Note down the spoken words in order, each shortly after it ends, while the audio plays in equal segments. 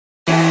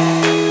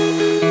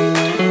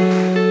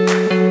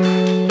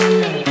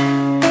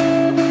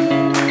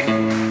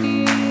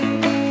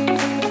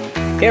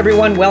Hey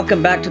everyone,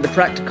 welcome back to the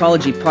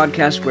Practicology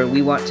Podcast, where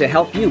we want to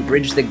help you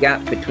bridge the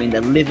gap between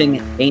the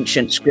living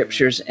ancient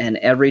scriptures and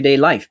everyday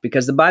life,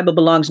 because the Bible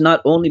belongs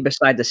not only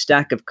beside the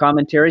stack of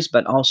commentaries,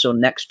 but also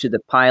next to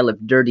the pile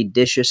of dirty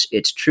dishes.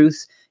 Its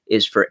truth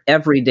is for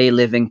everyday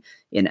living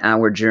in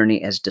our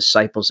journey as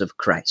disciples of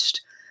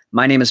Christ.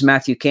 My name is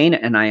Matthew Kane,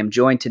 and I am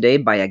joined today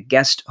by a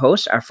guest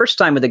host, our first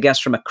time with a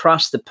guest from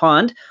across the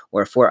pond,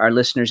 or for our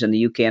listeners in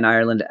the UK and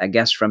Ireland, a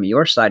guest from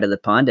your side of the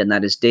pond, and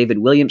that is David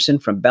Williamson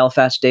from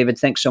Belfast. David,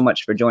 thanks so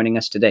much for joining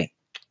us today.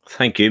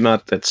 Thank you,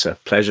 Matt. It's a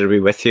pleasure to be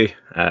with you.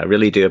 I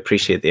really do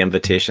appreciate the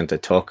invitation to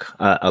talk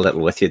a little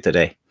with you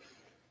today.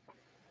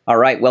 All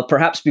right. Well,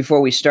 perhaps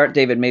before we start,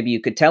 David, maybe you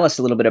could tell us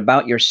a little bit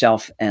about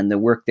yourself and the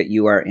work that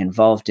you are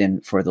involved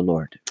in for the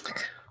Lord.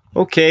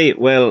 Okay,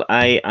 well,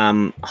 I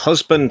am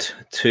husband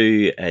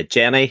to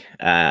Jenny.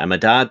 I'm a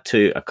dad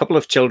to a couple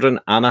of children,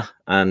 Anna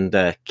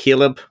and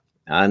Caleb.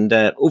 And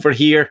over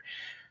here,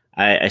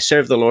 I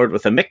serve the Lord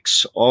with a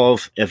mix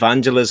of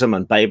evangelism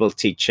and Bible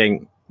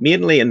teaching,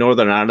 mainly in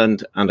Northern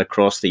Ireland and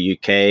across the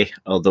UK,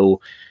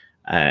 although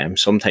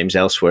sometimes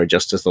elsewhere,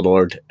 just as the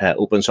Lord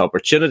opens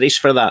opportunities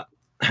for that.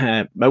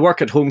 My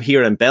work at home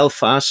here in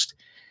Belfast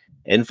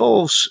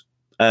involves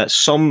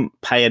some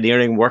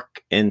pioneering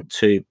work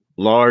into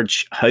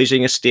large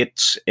housing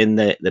estates in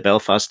the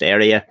Belfast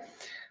area.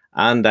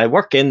 And I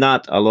work in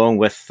that along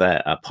with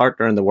a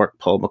partner in the work,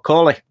 Paul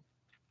Macaulay.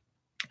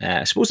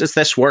 I suppose it's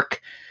this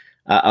work,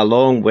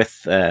 along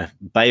with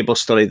Bible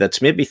study,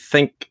 that's made me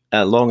think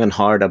long and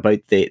hard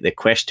about the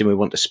question we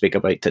want to speak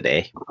about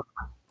today.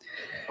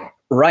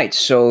 Right.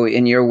 So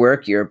in your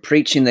work, you're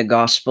preaching the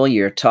gospel,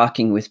 you're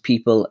talking with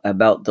people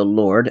about the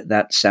Lord.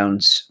 That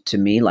sounds to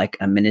me like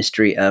a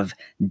ministry of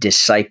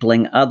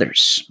discipling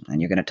others.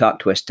 And you're going to talk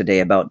to us today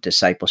about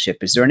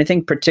discipleship. Is there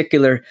anything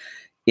particular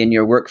in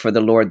your work for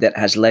the Lord that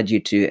has led you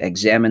to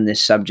examine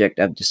this subject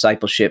of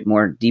discipleship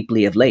more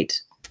deeply of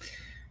late?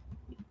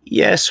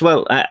 Yes,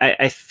 well,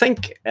 I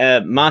think,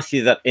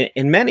 Matthew, that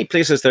in many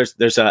places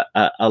there's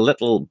a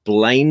little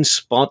blind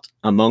spot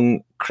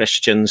among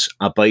Christians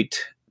about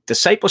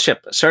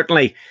discipleship.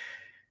 Certainly,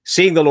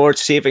 seeing the Lord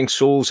saving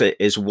souls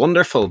is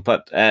wonderful,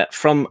 but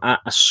from a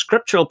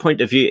scriptural point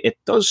of view, it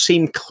does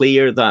seem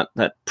clear that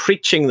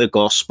preaching the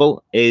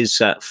gospel is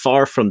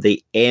far from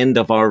the end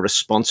of our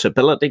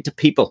responsibility to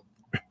people.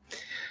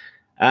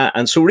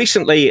 And so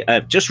recently,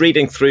 just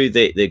reading through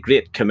the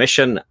Great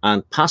Commission,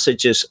 and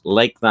passages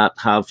like that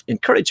have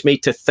encouraged me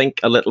to think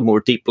a little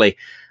more deeply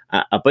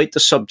about the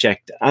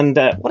subject. And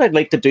what I'd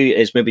like to do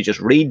is maybe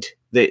just read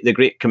the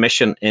Great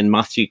Commission in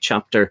Matthew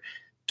chapter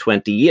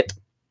 28.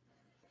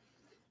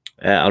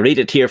 I'll read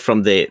it here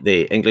from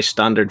the English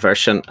Standard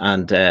Version,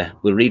 and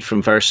we'll read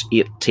from verse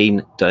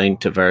 18 down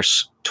to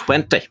verse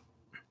 20. It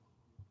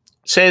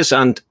says,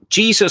 "And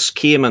Jesus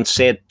came and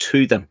said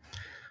to them,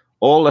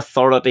 'All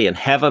authority in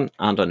heaven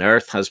and on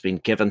earth has been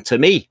given to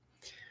me.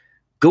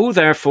 Go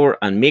therefore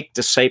and make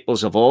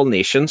disciples of all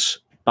nations,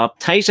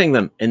 baptizing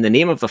them in the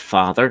name of the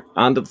Father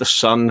and of the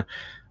Son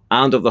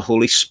and of the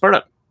Holy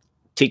Spirit,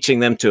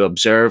 teaching them to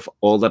observe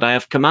all that I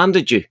have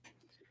commanded you.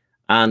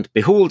 And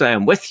behold, I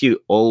am with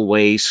you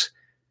always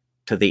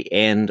to the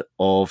end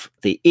of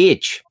the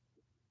age.'"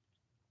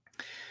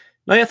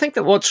 Now, I think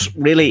that what's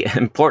really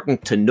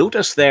important to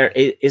notice there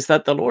is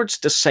that the Lord's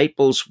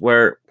disciples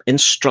were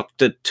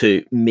instructed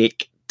to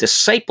make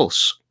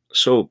disciples.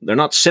 So they're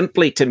not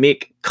simply to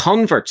make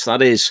converts,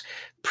 that is,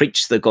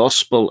 preach the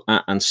gospel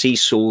and see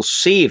souls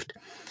saved.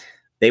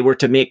 They were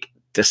to make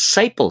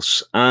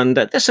disciples. And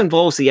this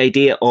involves the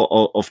idea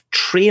of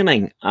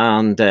training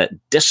and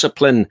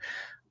discipline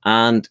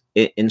and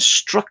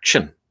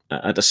instruction.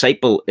 A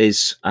disciple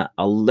is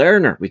a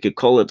learner. We could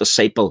call a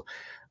disciple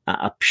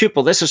a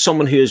pupil. This is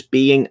someone who is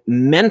being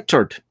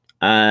mentored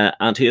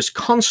and who is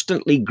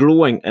constantly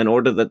growing in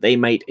order that they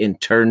might in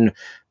turn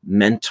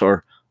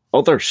mentor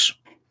others.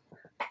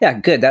 Yeah,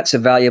 good. That's a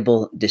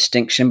valuable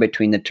distinction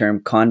between the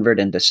term convert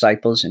and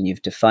disciples, and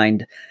you've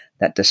defined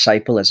that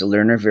disciple as a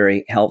learner.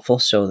 Very helpful.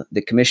 So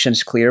the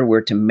commission's clear.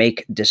 We're to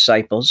make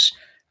disciples.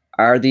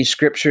 Are these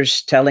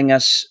scriptures telling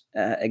us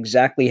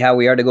exactly how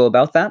we are to go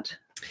about that?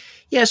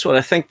 Yes, well,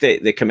 I think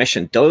the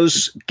commission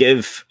does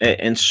give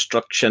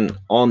instruction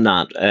on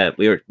that.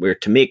 We're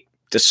to make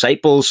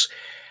disciples,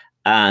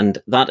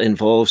 and that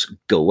involves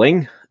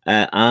going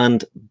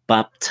and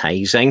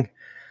baptizing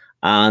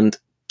and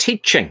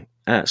teaching.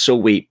 So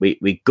we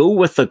go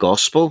with the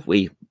gospel,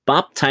 we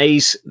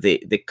baptize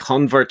the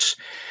converts,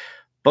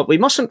 but we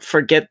mustn't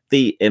forget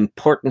the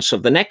importance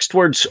of the next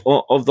words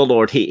of the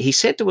Lord. He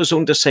said to his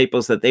own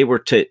disciples that they were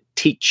to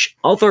teach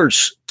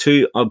others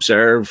to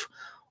observe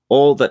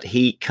all that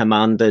he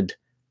commanded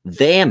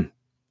them.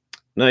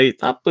 Now,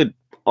 that would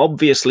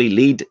obviously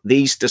lead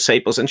these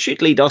disciples, and should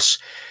lead us,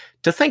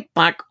 to think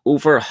back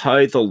over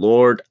how the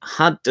Lord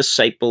had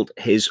discipled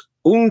his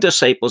own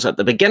disciples at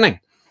the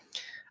beginning.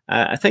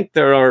 I think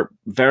there are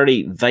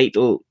very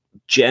vital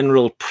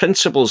general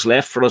principles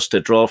left for us to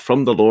draw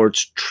from the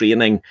Lord's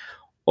training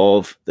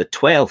of the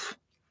 12.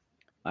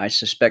 I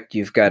suspect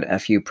you've got a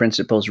few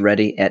principles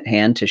ready at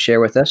hand to share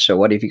with us. So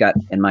what have you got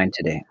in mind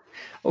today?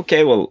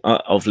 Okay, well,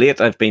 of late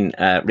I've been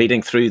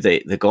reading through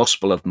the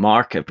Gospel of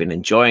Mark. I've been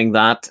enjoying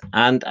that,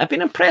 and I've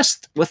been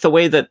impressed with the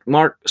way that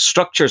Mark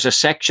structures a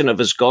section of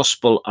his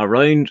Gospel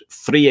around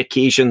three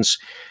occasions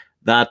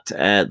that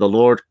the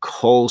Lord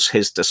calls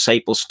his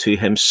disciples to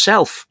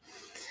himself.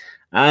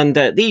 And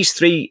these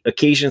three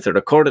occasions are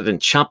recorded in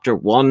chapter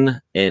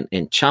 1,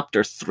 in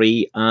chapter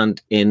 3, and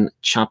in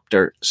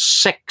chapter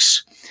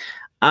 6.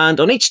 And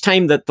on each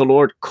time that the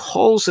Lord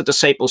calls the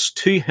disciples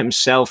to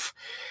himself,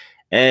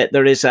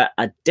 there is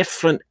a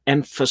different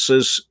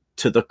emphasis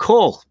to the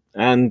call.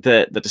 And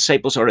the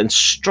disciples are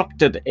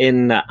instructed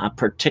in a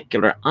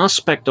particular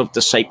aspect of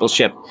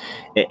discipleship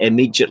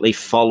immediately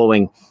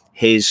following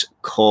his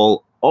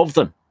call of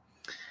them.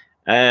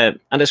 And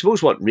I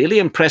suppose what really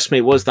impressed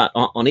me was that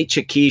on each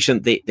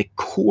occasion, the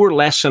core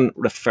lesson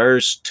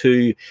refers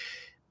to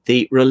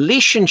the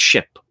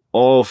relationship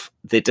of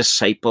the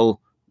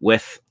disciple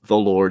with the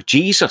Lord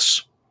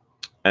Jesus.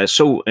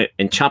 So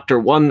in chapter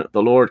 1,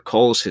 the Lord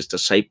calls his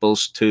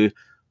disciples to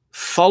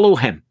follow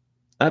him.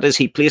 That is,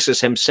 he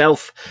places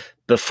himself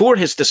before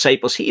his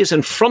disciples. He is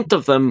in front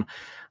of them,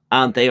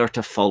 and they are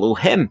to follow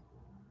him.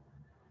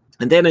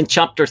 And then in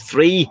chapter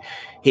 3,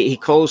 he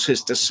calls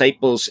his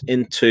disciples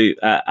into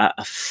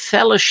a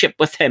fellowship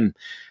with him,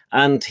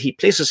 and he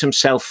places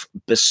himself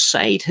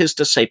beside his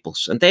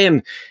disciples. And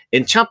then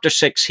in chapter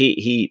 6,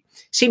 he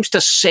seems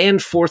to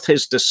send forth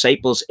his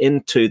disciples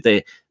into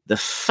the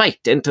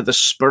fight, into the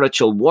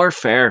spiritual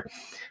warfare,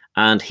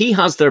 and he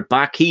has their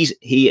back.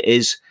 He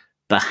is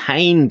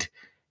behind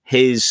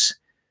his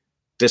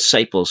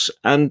disciples.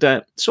 And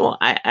so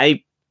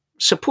I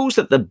suppose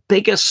that the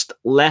biggest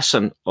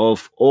lesson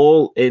of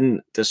all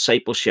in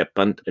discipleship,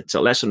 and it's a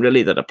lesson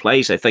really that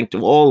applies, I think, to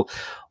all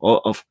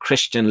of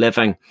Christian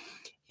living,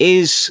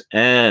 is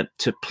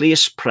to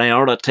place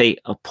priority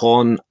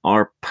upon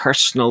our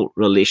personal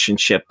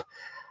relationship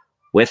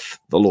with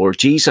the Lord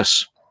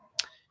Jesus.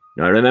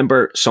 Now, I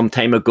remember some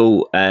time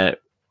ago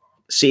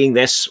seeing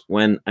this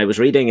when I was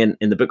reading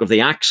in the book of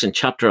the Acts in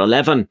chapter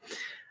 11,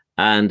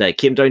 and I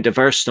came down to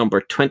verse number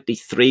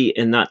 23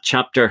 in that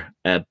chapter.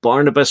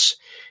 Barnabas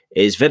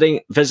is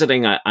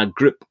visiting a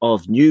group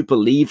of new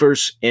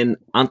believers in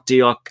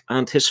Antioch,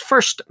 and his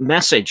first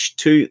message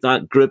to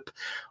that group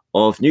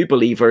of new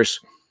believers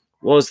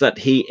was that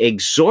he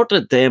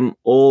exhorted them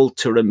all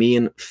to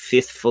remain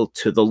faithful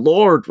to the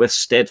Lord with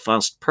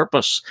steadfast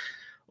purpose.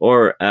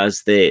 Or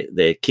as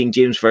the King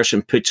James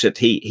Version puts it,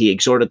 he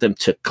exhorted them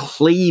to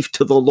cleave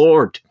to the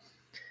Lord.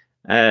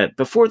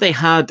 Before they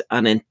had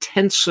an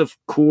intensive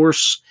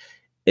course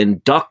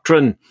in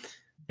doctrine,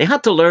 they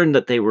had to learn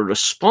that they were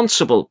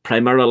responsible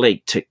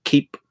primarily to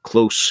keep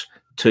close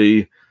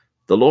to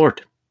the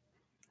Lord.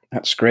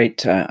 That's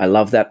great. I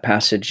love that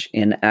passage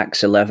in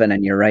Acts 11.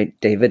 And you're right,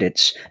 David,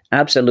 it's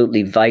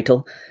absolutely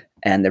vital.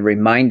 And the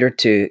reminder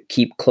to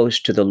keep close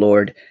to the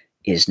Lord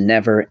is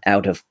never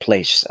out of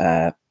place.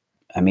 I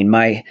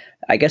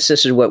guess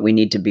this is what we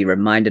need to be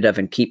reminded of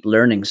and keep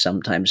learning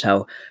sometimes,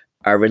 how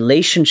our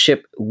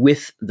relationship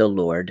with the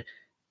Lord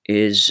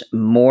is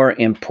more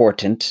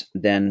important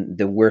than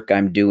the work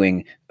I'm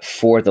doing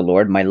for the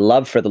Lord. My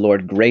love for the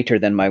Lord greater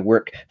than my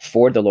work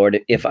for the Lord.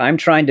 If I'm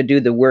trying to do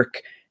the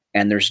work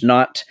and there's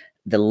not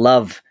the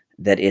love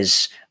that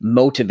is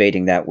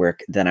motivating that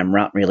work, then I'm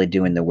not really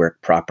doing the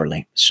work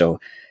properly. So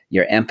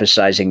you're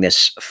emphasizing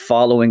this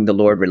following the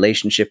Lord,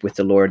 relationship with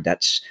the Lord.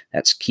 That's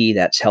key.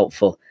 That's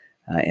helpful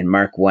in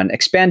Mark 1.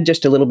 Expand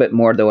just a little bit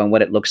more, though, on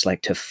what it looks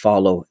like to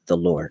follow the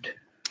Lord.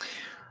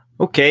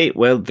 Okay,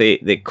 well,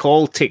 the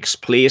call takes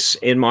place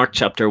in Mark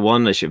chapter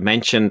 1, as you've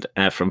mentioned,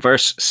 from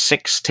verse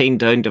 16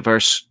 down to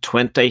verse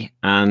 20.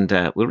 And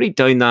we'll read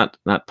down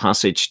that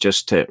passage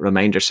just to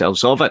remind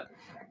ourselves of it.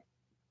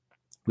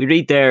 We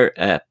read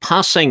there,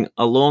 passing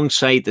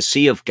alongside the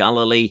Sea of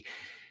Galilee,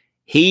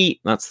 he,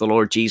 that's the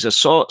Lord Jesus,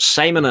 saw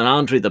Simon and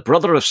Andrew, the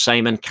brother of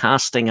Simon,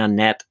 casting a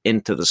net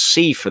into the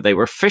sea, for they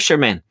were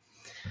fishermen.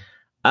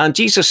 And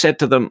Jesus said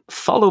to them,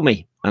 follow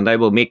me, and I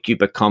will make you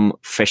become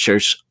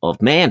fishers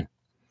of men.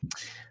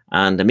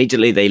 And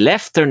immediately they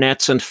left their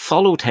nets and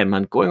followed him.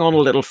 And going on a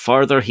little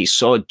further, he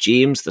saw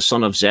James, the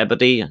son of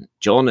Zebedee, and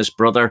John, his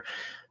brother,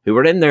 who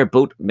were in their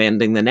boat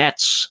mending the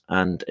nets.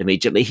 And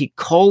immediately he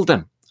called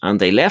them. And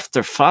they left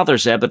their father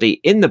Zebedee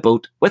in the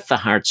boat with the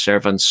hired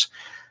servants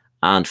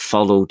and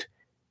followed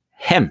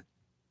him.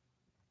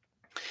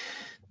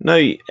 Now,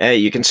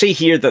 you can see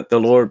here that the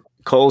Lord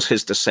calls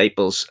his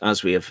disciples,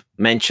 as we have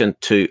mentioned,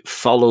 to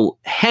follow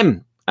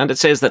him. And it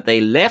says that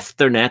they left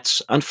their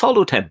nets and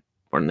followed him.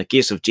 Or in the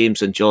case of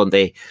James and John,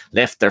 they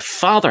left their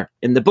father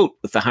in the boat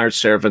with the hired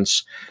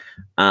servants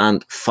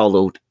and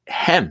followed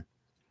him.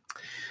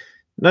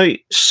 Now,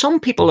 some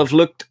people have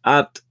looked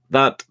at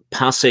that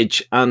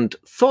passage and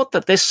thought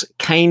that this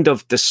kind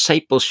of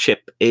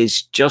discipleship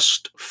is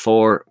just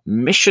for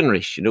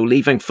missionaries,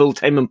 leaving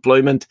full-time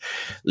employment,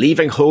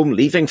 leaving home,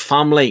 leaving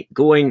family,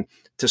 going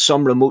to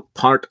some remote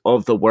part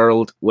of the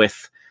world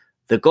with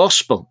the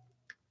gospel.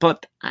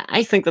 But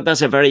I think that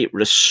that's a very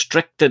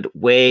restricted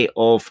way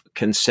of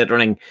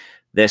considering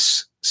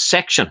this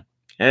section.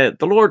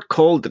 The Lord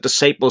called the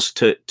disciples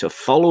to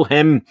follow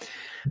him.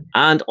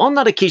 And on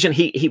that occasion,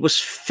 he was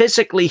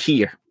physically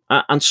here.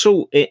 And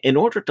so in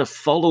order to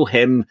follow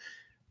him,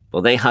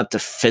 well, they had to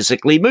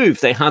physically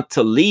move. They had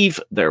to leave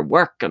their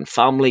work and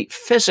family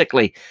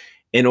physically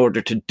in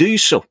order to do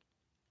so.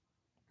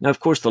 Now, of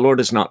course, the Lord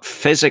is not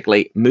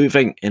physically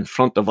moving in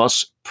front of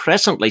us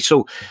presently.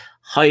 So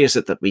how is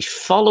it that we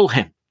follow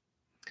him?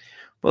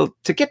 Well,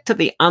 to get to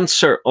the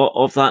answer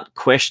of that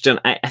question,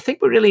 I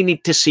think we really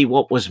need to see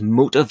what was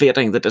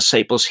motivating the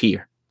disciples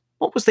here.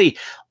 What was the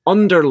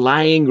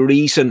underlying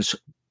reasons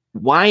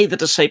why the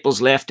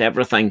disciples left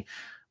everything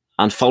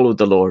and followed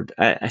the Lord?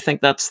 I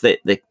think that's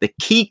the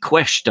key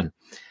question.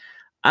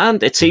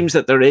 And it seems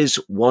that there is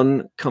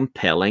one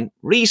compelling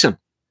reason.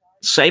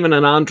 Simon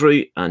and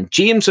Andrew and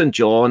James and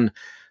John,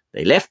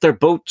 they left their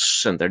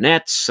boats and their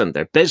nets and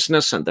their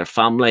business and their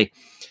family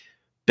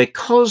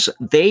because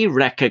they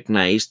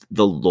recognized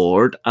the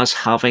Lord as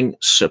having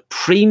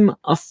supreme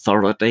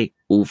authority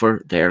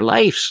over their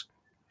lives.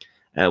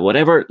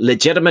 Whatever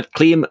legitimate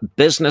claim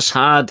business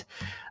had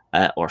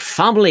or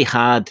family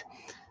had,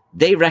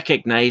 they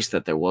recognized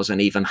that there was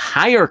an even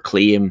higher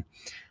claim,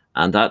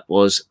 and that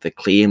was the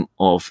claim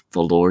of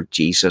the Lord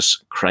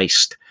Jesus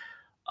Christ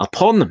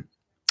upon them.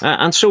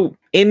 And so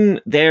in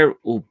their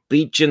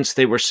obedience,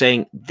 they were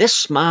saying,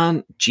 this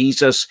man,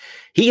 Jesus,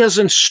 he has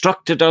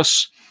instructed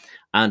us,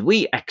 and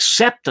we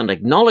accept and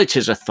acknowledge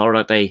his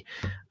authority,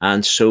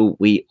 and so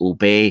we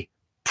obey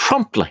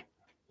promptly,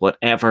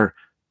 whatever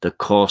the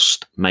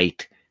cost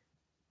might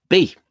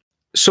be.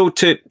 So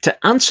to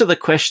answer the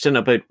question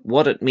about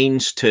what it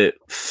means to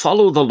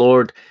follow the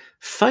Lord,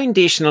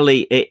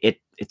 foundationally,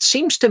 it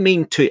seems to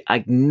mean to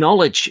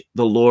acknowledge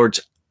the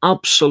Lord's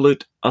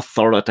absolute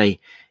authority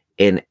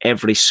in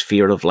every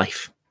sphere of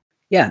life.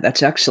 Yeah,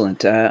 that's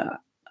excellent. I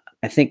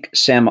think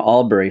Sam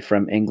Albury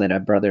from England,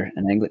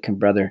 an Anglican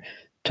brother,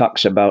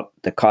 talks about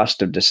the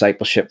cost of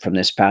discipleship from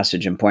this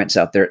passage and points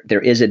out there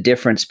is a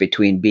difference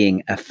between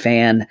being a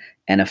fan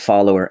and a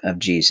follower of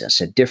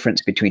Jesus, a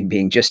difference between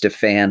being just a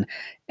fan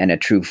and a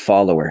true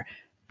follower.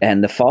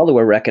 And the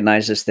follower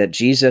recognizes that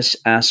Jesus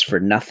asks for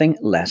nothing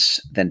less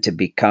than to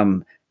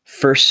become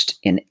first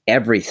in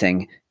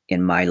everything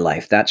in my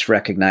life. That's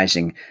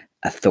recognizing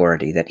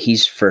authority, that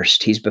he's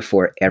first, he's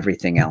before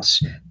everything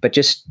else. But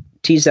just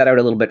tease that out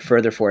a little bit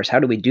further for us.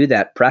 How do we do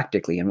that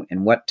practically?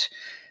 And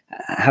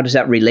how does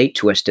that relate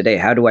to us today?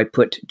 How do I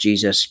put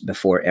Jesus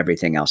before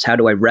everything else? How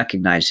do I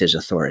recognize his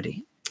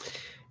authority?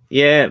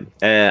 Yeah,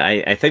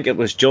 I think it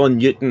was John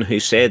Newton who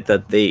said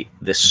that the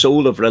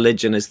soul of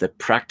religion is the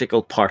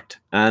practical part.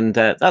 And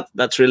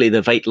that's really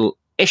the vital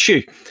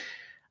issue.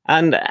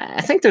 And I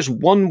think there's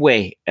one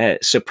way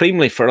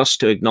supremely for us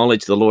to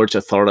acknowledge the Lord's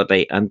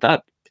authority, and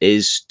that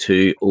is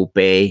to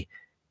obey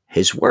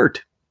his word.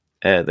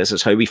 This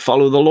is how we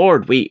follow the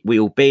Lord. We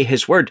obey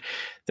his word.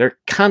 There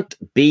can't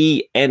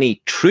be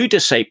any true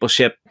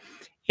discipleship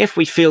if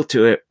we fail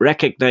to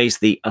recognize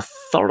the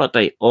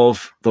authority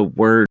of the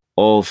word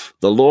of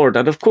the Lord.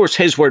 And of course,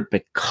 his word,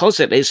 because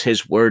it is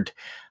his word,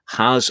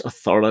 has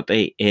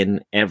authority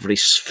in every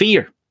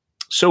sphere.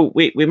 So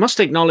we must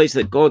acknowledge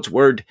that God's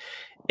word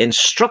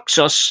instructs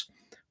us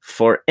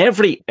for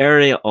every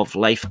area of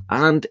life,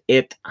 and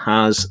it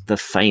has the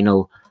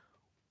final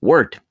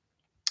word.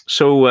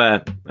 So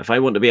if I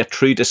want to be a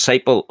true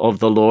disciple of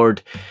the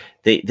Lord,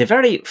 the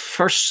very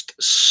first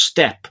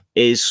step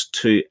is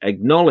to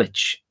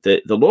acknowledge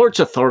the Lord's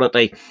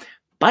authority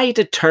by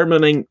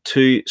determining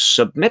to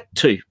submit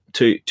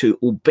to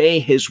obey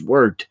his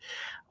word,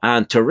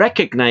 and to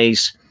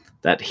recognize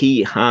that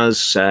he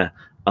has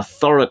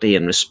authority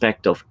in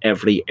respect of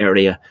every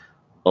area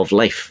of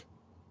life.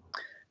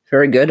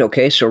 Very good.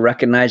 Okay, so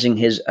recognizing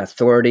his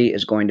authority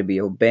is going to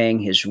be obeying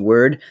his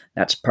word.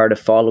 That's part of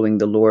following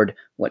the Lord.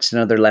 What's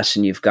another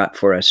lesson you've got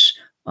for us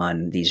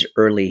on these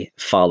early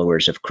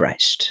followers of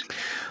Christ?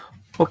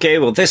 Okay,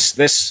 well,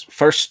 this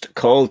first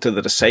call to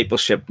the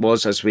discipleship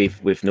was, as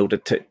we've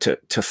noted,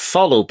 to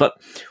follow.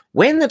 But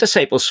when the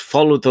disciples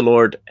followed the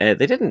Lord, they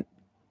didn't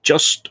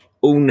just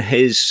own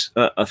his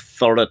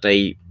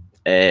authority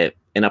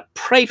in a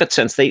private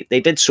sense. They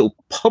did so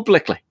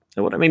publicly.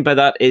 And what I mean by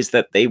that is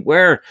that they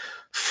were,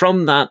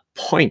 from that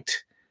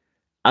point,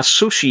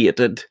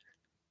 associated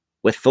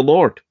with the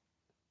Lord.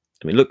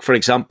 I mean, look, for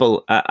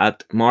example,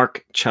 at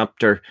Mark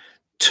chapter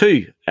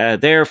 2.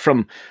 There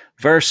from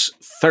verse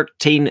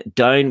 13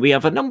 down, we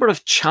have a number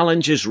of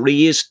challenges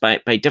raised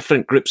by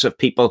different groups of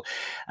people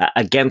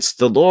against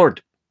the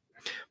Lord.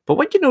 But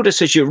what you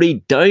notice as you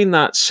read down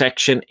that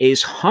section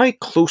is how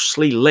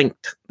closely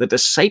linked the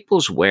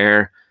disciples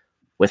were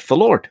with the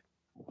Lord.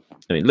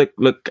 I mean,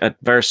 look at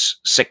verse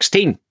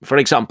 16, for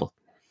example.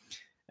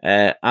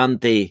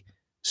 And the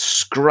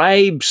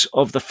scribes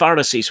of the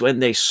Pharisees, when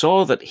they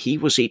saw that he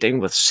was eating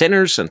with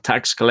sinners and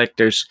tax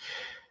collectors,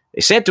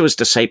 they said to his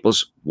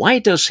disciples, "Why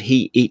does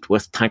he eat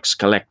with tax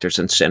collectors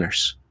and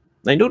sinners?"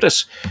 Now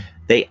notice,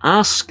 they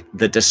ask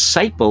the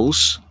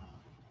disciples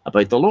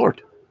about the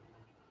Lord.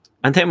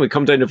 And then we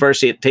come down to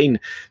verse 18.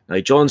 Now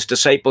John's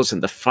disciples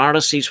and the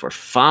Pharisees were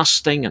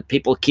fasting, and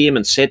people came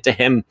and said to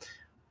him,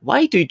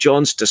 why do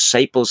John's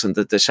disciples and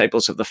the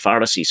disciples of the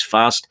Pharisees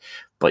fast,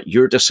 but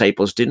your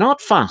disciples do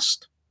not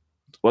fast?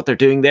 What they're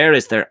doing there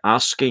is they're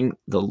asking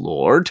the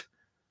Lord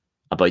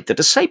about the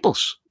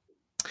disciples.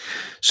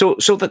 So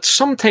that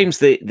sometimes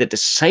the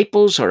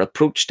disciples are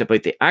approached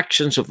about the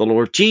actions of the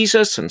Lord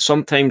Jesus, and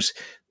sometimes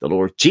the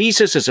Lord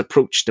Jesus is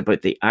approached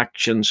about the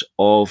actions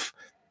of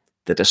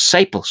the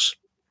disciples.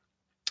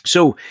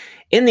 So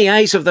in the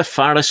eyes of the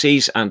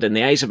Pharisees and in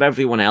the eyes of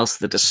everyone else,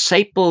 the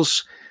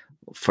disciples,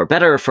 for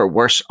better or for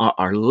worse,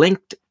 are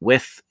linked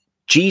with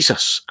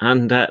Jesus,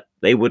 and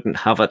they wouldn't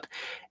have it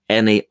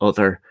any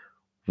other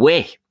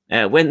way.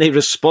 When they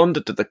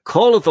responded to the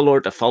call of the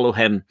Lord to follow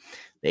him,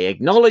 they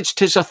acknowledged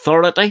his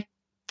authority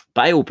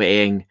by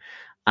obeying,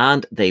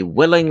 and they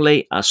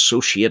willingly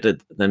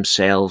associated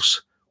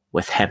themselves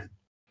with him.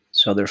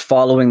 So they're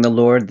following the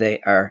Lord. They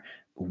are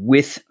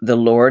with the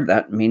Lord.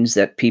 That means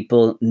that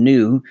people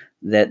knew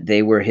that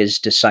they were his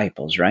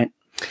disciples, right?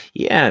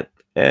 Yeah,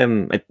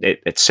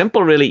 it's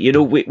simple, really. You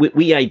know,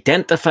 we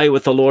identify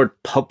with the Lord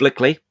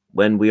publicly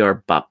when we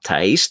are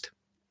baptized,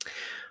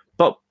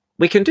 but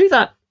we can do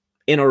that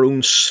in our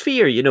own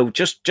sphere, you know,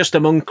 just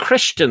among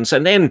Christians,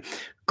 and then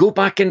go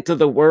back into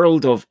the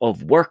world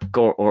of work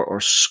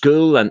or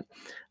school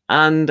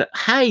and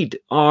hide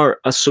our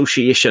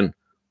association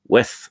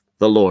with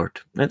the Lord.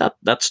 Now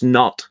that's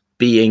not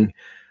being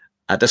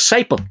a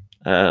disciple.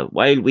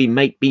 While we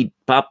might be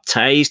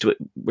baptized,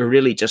 we're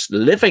really just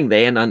living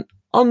then an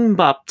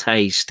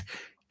unbaptized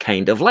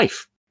kind of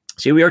life.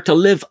 See, we are to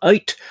live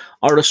out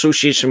our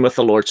association with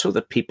the Lord so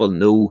that people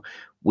know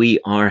we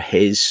are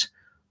his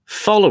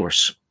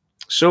followers.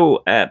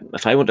 So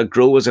if I want to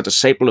grow as a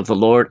disciple of the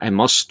Lord, I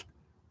must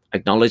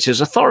acknowledge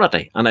his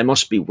authority, and I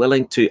must be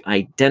willing to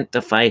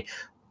identify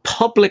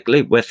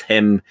publicly with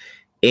him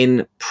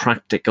in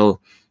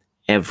practical,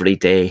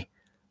 everyday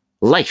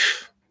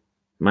life.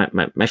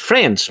 My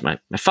friends, my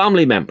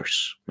family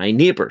members, my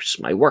neighbours,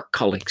 my work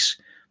colleagues,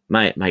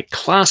 my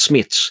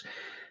classmates,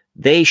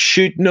 they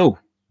should know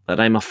that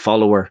I'm a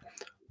follower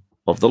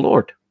of the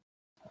Lord.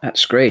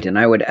 That's great. And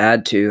I would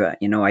add to,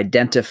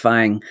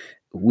 identifying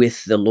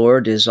with the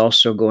Lord is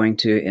also going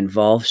to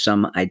involve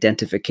some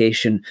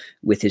identification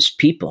with his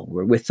people.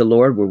 We're with the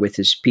Lord, we're with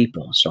his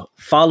people. So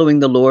following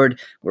the Lord,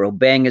 we're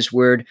obeying his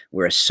word,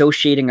 we're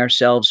associating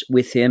ourselves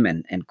with him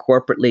and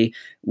corporately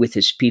with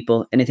his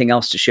people. Anything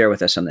else to share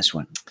with us on this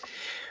one?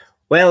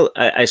 Well,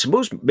 I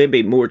suppose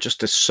maybe more just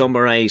to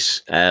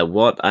summarize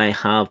what I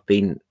have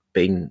been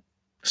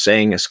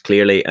saying as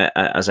clearly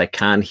as I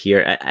can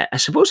here. I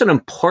suppose an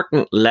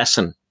important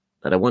lesson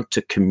that I want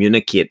to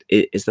communicate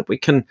is that we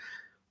can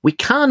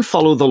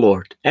follow the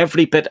Lord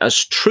every bit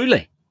as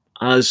truly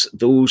as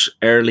those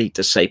early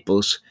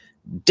disciples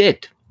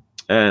did.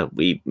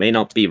 We may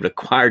not be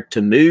required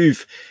to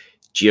move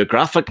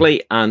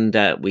geographically, and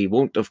we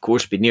won't, of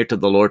course, be near to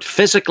the Lord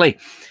physically,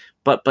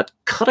 but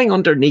cutting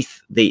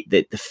underneath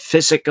the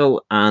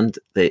physical and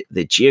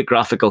the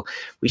geographical,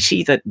 we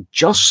see that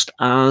just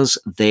as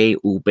they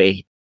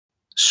obeyed,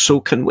 so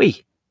can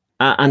we.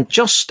 And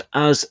just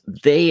as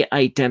they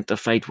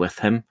identified with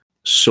him,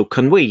 so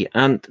can we.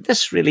 And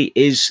this really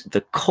is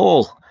the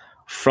call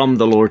from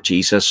the Lord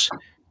Jesus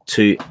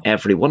to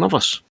every one of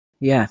us.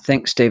 Yeah,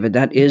 thanks, David.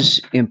 That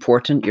is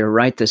important. You're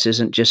right. This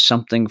isn't just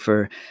something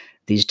for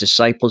these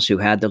disciples who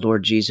had the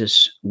Lord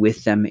Jesus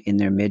with them in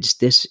their midst.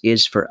 This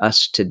is for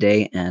us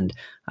today. And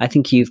I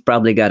think you've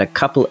probably got a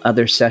couple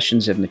other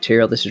sessions of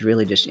material. This is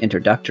really just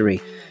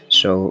introductory.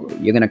 So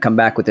you're going to come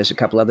back with this a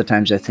couple other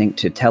times, I think,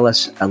 to tell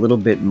us a little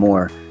bit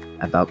more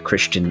about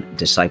Christian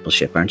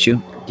discipleship, aren't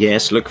you?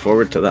 Yes, look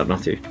forward to that,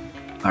 Matthew.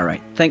 All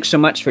right. Thanks so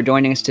much for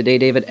joining us today,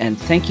 David. And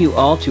thank you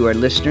all to our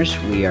listeners.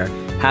 We are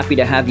happy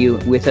to have you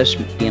with us,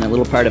 being a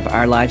little part of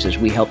our lives as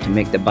we help to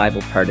make the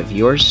Bible part of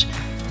yours.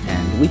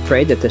 And we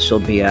pray that this will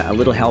be a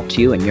little help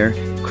to you in your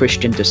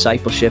Christian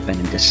discipleship and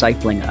in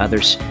discipling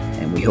others.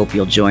 And we hope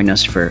you'll join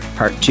us for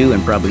part 2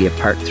 and probably a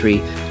part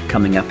 3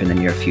 coming up in the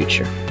near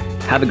future.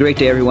 Have a great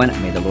day, everyone.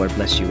 May the Lord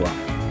bless you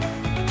all.